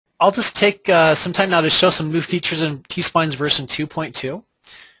I'll just take some time now to show some new features in T-Splines version 2.2.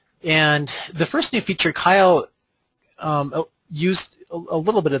 And the first new feature, Kyle used a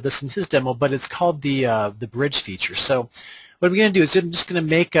little bit of this in his demo, but it's called the bridge feature. So what we're going to do is I'm just going to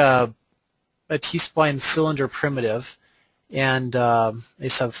make a T-spline cylinder primitive, and I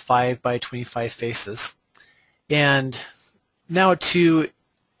just have 5 by 25 faces. And now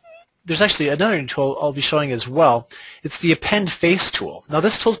there's actually another tool I'll be showing as well. It's the append face tool. Now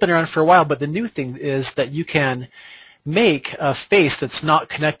this tool's been around for a while, but the new thing is that you can make a face that's not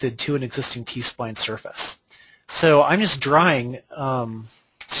connected to an existing T-spline surface. So I'm just drawing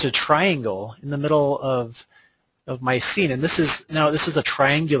just a triangle in the middle of my scene, and this is a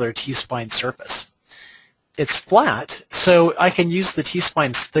triangular T-spline surface. It's flat, so I can use the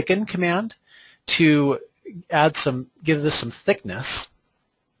T-splines thicken command to give this some thickness.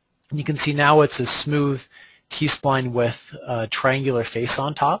 And you can see now it's a smooth T-spline with a triangular face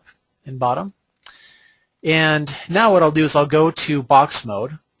on top and bottom. And now what I'll do is I'll go to box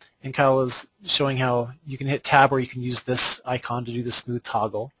mode, and Kyle was showing how you can hit tab, or you can use this icon to do the smooth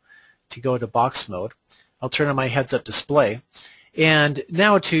toggle to go to box mode. I'll turn on my heads-up display, and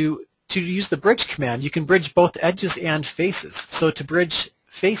now to use the bridge command, you can bridge both edges and faces. So to bridge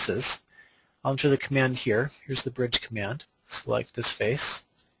faces, I'll enter the command here. Here's the bridge command. Select this face.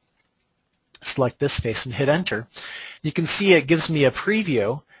 Select this face and hit enter. You can see it gives me a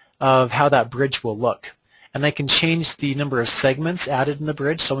preview of how that bridge will look. And I can change the number of segments added in the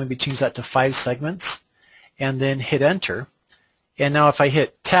bridge, so maybe change that to 5 segments, and then hit enter. And now if I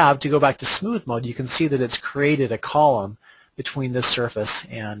hit tab to go back to smooth mode, you can see that it's created a column between this surface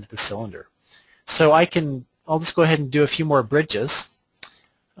and the cylinder. So I'll just go ahead and do a few more bridges.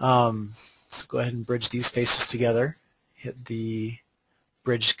 Let's go ahead and bridge these faces together. Hit the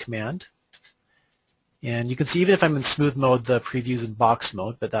bridge command. And you can see even if I'm in smooth mode, the preview's in box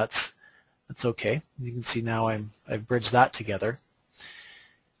mode, but that's okay. You can see now I've bridged that together.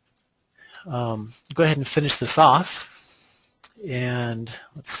 Go ahead and finish this off. And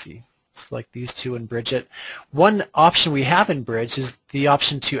let's see, select these two and bridge it. One option we have in bridge is the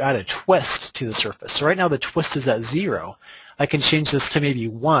option to add a twist to the surface. So right now the twist is at 0. I can change this to maybe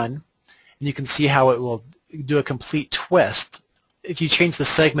 1, and you can see how it will do a complete twist. If you change the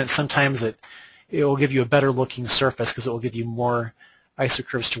segment, sometimes it will give you a better looking surface because it will give you more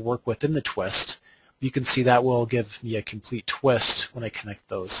isocurves to work with in the twist. You can see that will give me a complete twist when I connect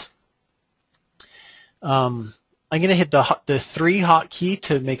those. I'm going to hit the 3 hotkey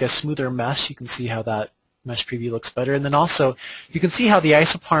to make a smoother mesh. You can see how that mesh preview looks better. And then also, you can see how the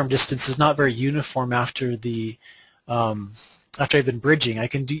isoparm distance is not very uniform after I've been bridging. I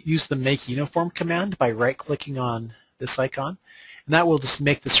can use the make uniform command by right-clicking on this icon, and that will just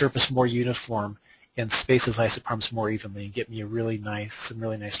make the surface more uniform and space those isoparms more evenly and get me some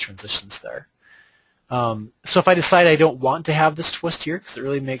really nice transitions there. So if I decide I don't want to have this twist here, because it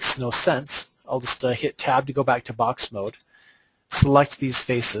really makes no sense, I'll just hit tab to go back to box mode, select these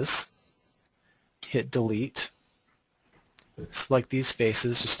faces, hit delete, select these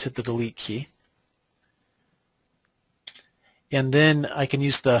faces, just hit the delete key, and then I can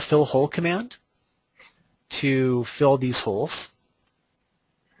use the fill hole command to fill these holes,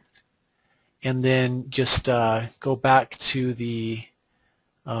 and then just go back to the,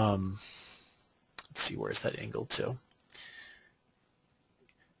 let's see, where's that angled to?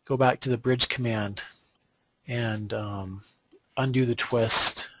 Go back to the bridge command and undo the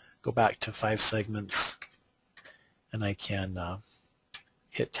twist, go back to 5 segments, and I can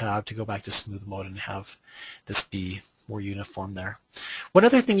hit tab to go back to smooth mode and have this be more uniform there. One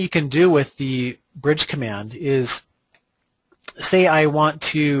other thing you can do with the bridge command is, say I want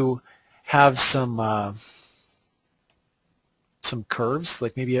to have some curves,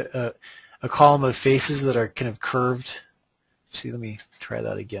 like maybe a column of faces that are kind of curved. See, let me try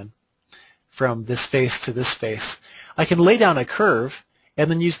that again. From this face to this face, I can lay down a curve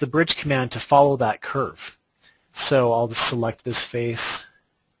and then use the bridge command to follow that curve. So I'll just select this face,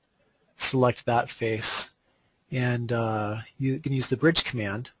 select that face, and you can use the bridge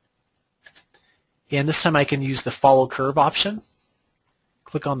command. And this time I can use the follow curve option.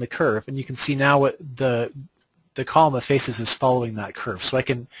 Click on the curve, and you can see now what the column of faces is following that curve. So I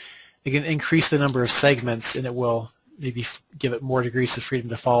can increase the number of segments, and it will maybe give it more degrees of freedom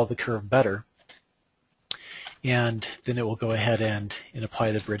to follow the curve better. And then it will go ahead and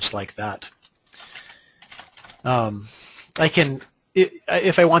apply the bridge like that. I can,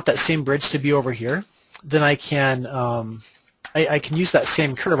 if I want that same bridge to be over here, then I can use that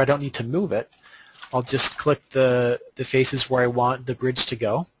same curve. I don't need to move it. I'll just click the faces where I want the bridge to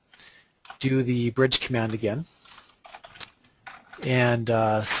go, do the bridge command again, and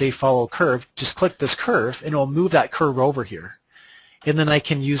say follow curve, just click this curve and it will move that curve over here. And then I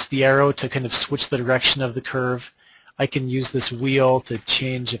can use the arrow to kind of switch the direction of the curve. I can use this wheel to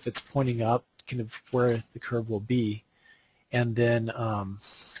change if it's pointing up, kind of where the curve will be. And then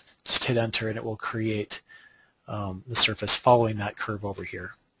just hit enter and it will create the surface following that curve over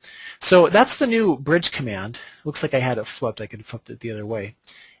here. So that's the new bridge command. Looks like I had it flipped. I could have flipped it the other way.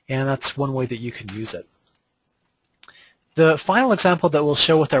 And that's one way that you can use it. The final example that we'll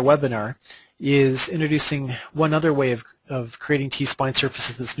show with our webinar is introducing one other way of creating T-spline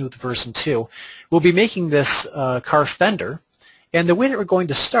surfaces that's new with version 2. We'll be making this car Fender, and the way that we're going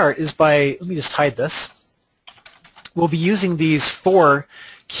to start is by, let me just hide this. We'll be using these 4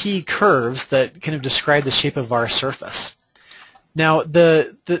 key curves that kind of describe the shape of our surface. Now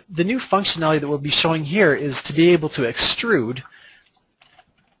the new functionality that we'll be showing here is to be able to extrude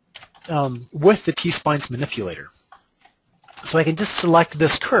with the T-Splines manipulator. So I can just select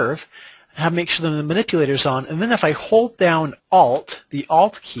this curve, make sure that the manipulator's on, and then if I hold down Alt, the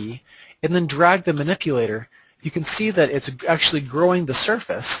Alt key, and then drag the manipulator, you can see that it's actually growing the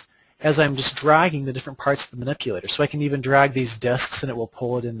surface as I'm just dragging the different parts of the manipulator. So I can even drag these discs and it will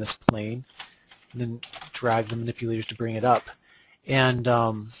pull it in this plane, and then drag the manipulator to bring it up. And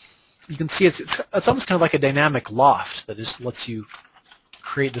you can see it's almost kind of like a dynamic loft that just lets you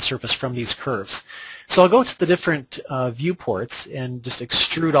create the surface from these curves. So I'll go to the different viewports and just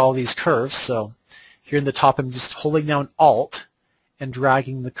extrude all these curves. So here in the top I'm just holding down Alt and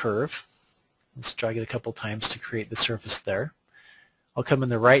dragging the curve. Let's drag it a couple times to create the surface there. I'll come in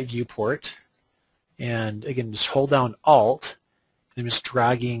the right viewport and again just hold down Alt and I'm just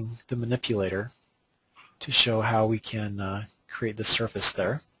dragging the manipulator to show how we can create the surface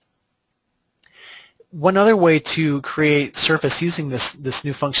there. One other way to create surface using this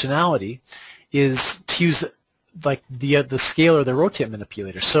new functionality is to use like the scale or the rotate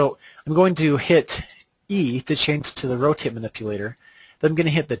manipulator. So I'm going to hit E to change to the rotate manipulator. Then I'm going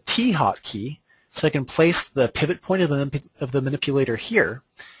to hit the T hotkey so I can place the pivot point of the manipulator here.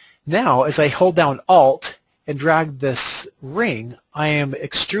 Now as I hold down Alt and drag this ring, I am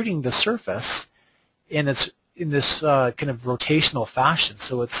extruding the surface, and it's in this kind of rotational fashion.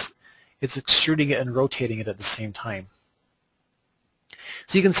 So it's extruding it and rotating it at the same time.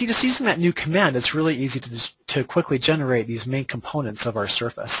 So you can see just using that new command, it's really easy to quickly generate these main components of our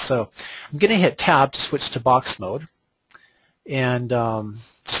surface. So I'm going to hit Tab to switch to box mode and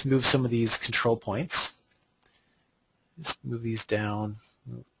just move some of these control points. Just move these down.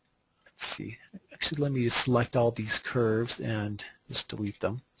 Let's see. Actually, let me just select all these curves and just delete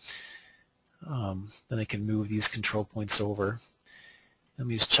them. Then I can move these control points over. Let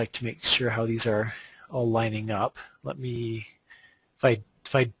me just check to make sure how these are all lining up. Let me,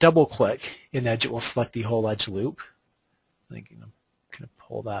 if I double click in Edge, it will select the whole edge loop. I can kind of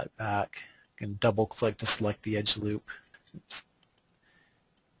pull that back. I can double click to select the edge loop. Oops.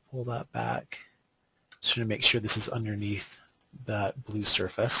 Pull that back. Just trying to make sure this is underneath that blue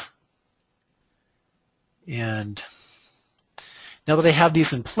surface. And now that I have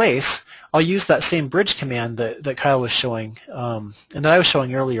these in place, I'll use that same bridge command that Kyle was showing and that I was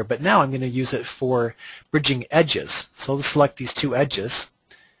showing earlier, but now I'm going to use it for bridging edges. So I'll select these 2 edges,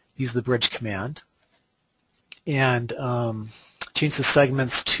 use the bridge command, and change the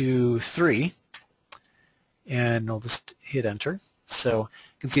segments to 3, and I'll just hit enter. So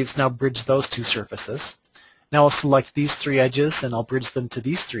you can see it's now bridged those 2 surfaces. Now I'll select these 3 edges and I'll bridge them to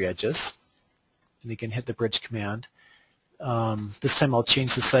these 3 edges, and again hit the bridge command. This time I'll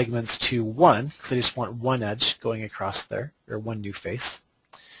change the segments to 1 because I just want 1 edge going across there, or 1 new face.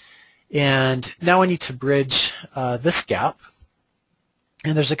 And now I need to bridge this gap.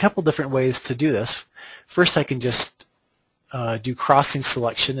 And there's a couple different ways to do this. First I can just do crossing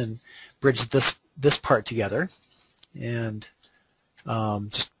selection and bridge this part together, and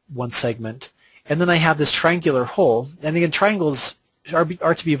just 1 segment. And then I have this triangular hole, and again triangles are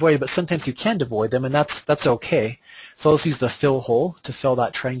to be avoided, but sometimes you can avoid them, and that's okay. So let's use the fill hole to fill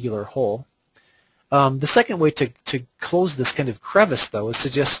that triangular hole. The second way to close this kind of crevice, though, is to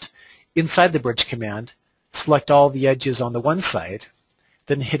just, inside the bridge command, select all the edges on the one side,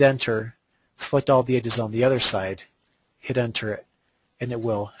 then hit enter, select all the edges on the other side, hit enter, and it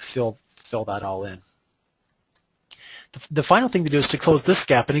will fill that all in. The final thing to do is to close this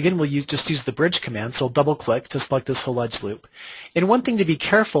gap, and again we'll just use the bridge command, so I'll double click to select this whole edge loop. And one thing to be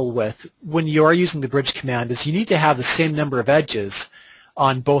careful with when you are using the bridge command is you need to have the same number of edges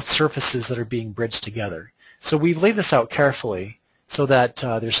on both surfaces that are being bridged together. So we've laid this out carefully so that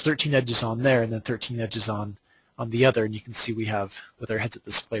there's 13 edges on there and then 13 edges on the other, and you can see we have, with our heads-up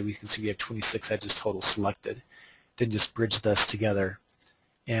display, we can see we have 26 edges total selected. then just bridge this together,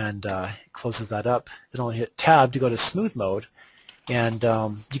 and it closes that up. Then I'll hit Tab to go to smooth mode, and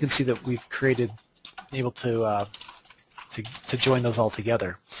you can see that we've able to join those all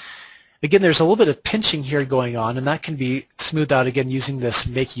together. Again, there's a little bit of pinching here going on, and that can be smoothed out again using this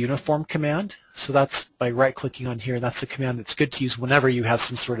Make Uniform command. So that's by right-clicking on here, and that's a command that's good to use whenever you have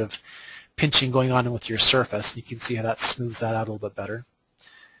some sort of pinching going on with your surface. You can see how that smooths that out a little bit better.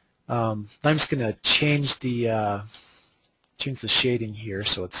 I'm just going to change the shading here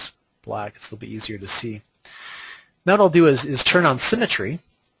so it's black. It's a little bit easier to see. Now what I'll do is turn on symmetry.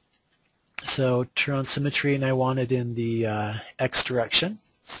 So turn on symmetry, and I want it in the X direction.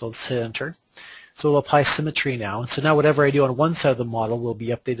 So let's hit enter. So we'll apply symmetry now. So now whatever I do on one side of the model will be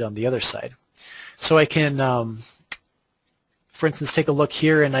updated on the other side. So I can, for instance, take a look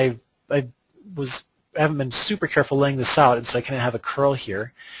here, and I haven't been super careful laying this out, and so I kind of have a curl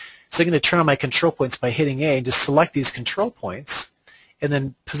here. So I'm going to turn on my control points by hitting A and just select these control points, and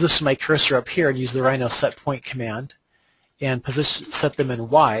then position my cursor up here and use the Rhino set point command and set them in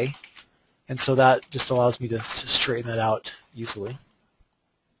Y, and so that just allows me to straighten that out easily.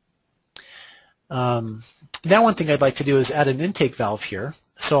 Now one thing I'd like to do is add an intake valve here.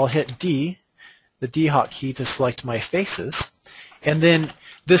 So I'll hit D, the D hotkey, to select my faces, and then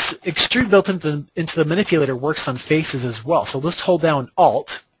this extrude built into the manipulator works on faces as well. So let's hold down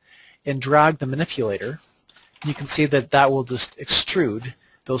Alt and drag the manipulator. You can see that that will just extrude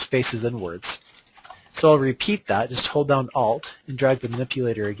those faces inwards. So I'll repeat that. Just hold down Alt and drag the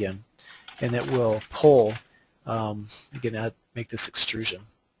manipulator again, and it will pull, again, make this extrusion.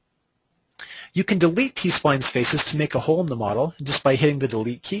 You can delete T-Splines faces to make a hole in the model just by hitting the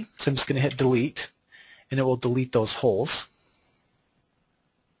delete key. So I'm just going to hit delete, and it will delete those holes.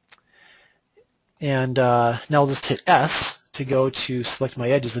 And now I'll just hit S to go to select my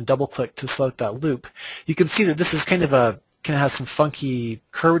edges and double-click to select that loop. You can see that this is kind of has some funky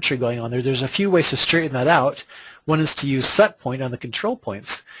curvature going on there. There's a few ways to straighten that out. One is to use set point on the control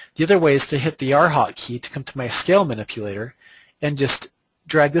points. The other way is to hit the R hotkey to come to my scale manipulator and just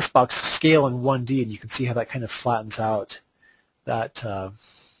drag this box to scale in 1D, and you can see how that kind of flattens out that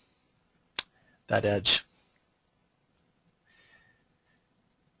edge.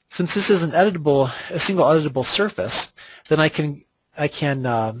 Since this is a single editable surface, then I can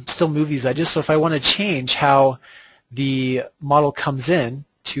still move these edges. So if I want to change how the model comes in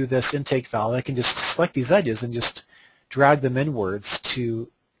to this intake valve, I can just select these edges and just drag them inwards to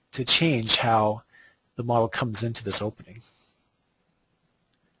change how the model comes into this opening.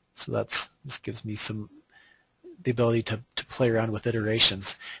 So this gives me the ability to play around with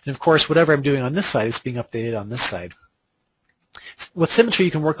iterations. And of course, whatever I'm doing on this side is being updated on this side. With symmetry,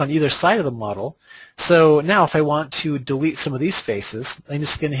 you can work on either side of the model. So now if I want to delete some of these faces, I'm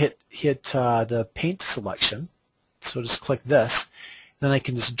just going to hit the paint selection. So just click this. Then I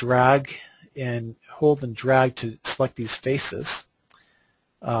can just drag and hold and drag to select these faces.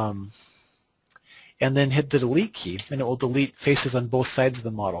 And then hit the delete key, and it will delete faces on both sides of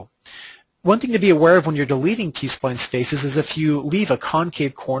the model. One thing to be aware of when you're deleting T-Splines faces is if you leave a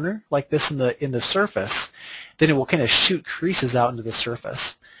concave corner like this in the surface, then it will kind of shoot creases out into the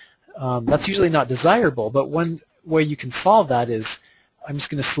surface. That's usually not desirable, but one way you can solve that is I'm just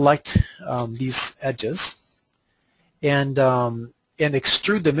going to select these edges and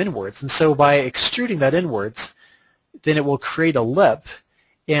extrude them inwards. And so by extruding that inwards, then it will create a lip,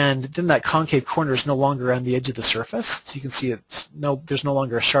 and then that concave corner is no longer on the edge of the surface. So you can see there's no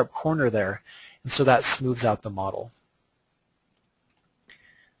longer a sharp corner there, and so that smooths out the model.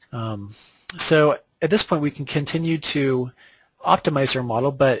 So at this point we can continue to optimize our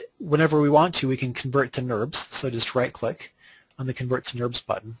model, but whenever we want to, we can convert to NURBS. So just right-click on the Convert to NURBS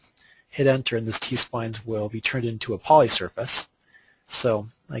button, hit Enter, and this T-Splines will be turned into a poly surface. So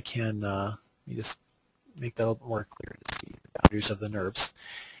I can let me just make that a little more clear to see the boundaries of the NURBS.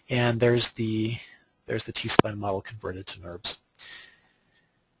 And there's the T-Spline model converted to NURBS.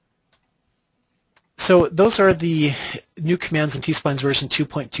 So those are the new commands in T-Splines version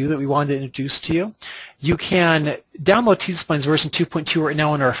 2.2 that we wanted to introduce to you. You can download T-Splines version 2.2 right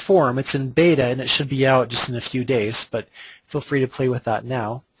now in our forum. It's in beta, and it should be out just in a few days, but feel free to play with that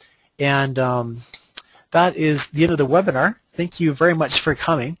now. And that is the end of the webinar. Thank you very much for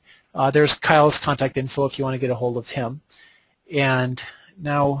coming. There's Kyle's contact info if you want to get a hold of him. And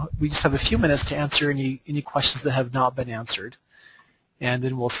now we just have a few minutes to answer any questions that have not been answered. And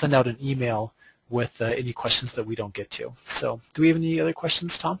then we'll send out an email with any questions that we don't get to. So do we have any other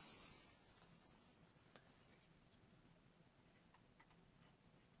questions, Tom?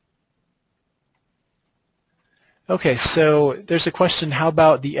 Okay, so there's a question, how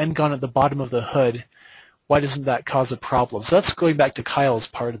about the end gun at the bottom of the hood? why doesn't that cause a problem? So that's going back to Kyle's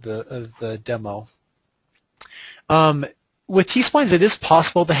part of the demo. With T-Splines, it is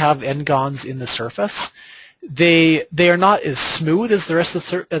possible to have end-gons in the surface. They are not as smooth as the rest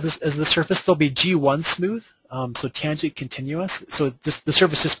of the surface. They'll be G1 smooth, so tangent continuous. So the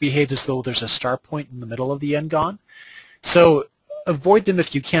surface just behaves as though there's a star point in the middle of the end-gon. So avoid them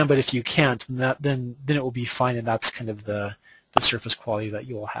if you can, but if you can't, then it will be fine, and that's kind of the surface quality that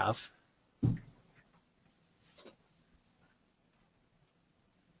you will have.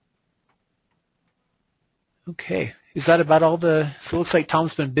 Okay, is that about all so it looks like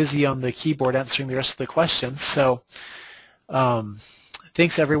Tom's been busy on the keyboard answering the rest of the questions. So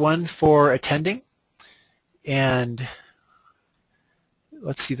thanks everyone for attending. And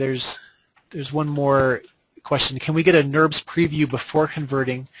let's see, there's one more question. Can we get a NURBS preview before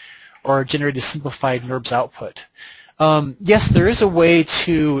converting or generate a simplified NURBS output? Yes, there is a way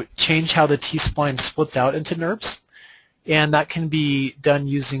to change how the T-spline splits out into NURBS, and that can be done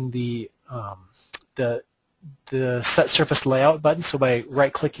using the Set Surface Layout button. So by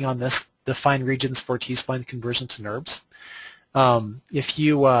right-clicking on this, define regions for T-spline conversion to NURBS. If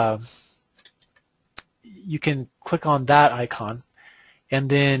you can click on that icon, and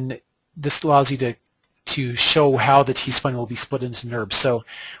then this allows you to show how the T-spline will be split into NURBS. So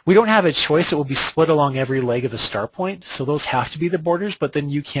we don't have a choice. It will be split along every leg of the star point. So those have to be the borders, but then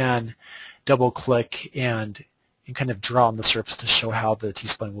you can double-click and kind of draw on the surface to show how the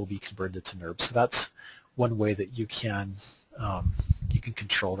T-spline will be converted to NURBS. So that's one way that you can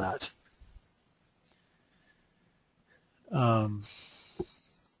control that.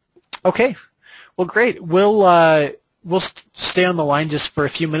 Okay, well, great. We'll stay on the line just for a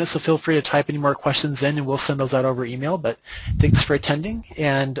few minutes, so feel free to type any more questions in, and we'll send those out over email. But thanks for attending,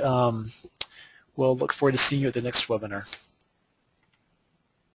 and we'll look forward to seeing you at the next webinar.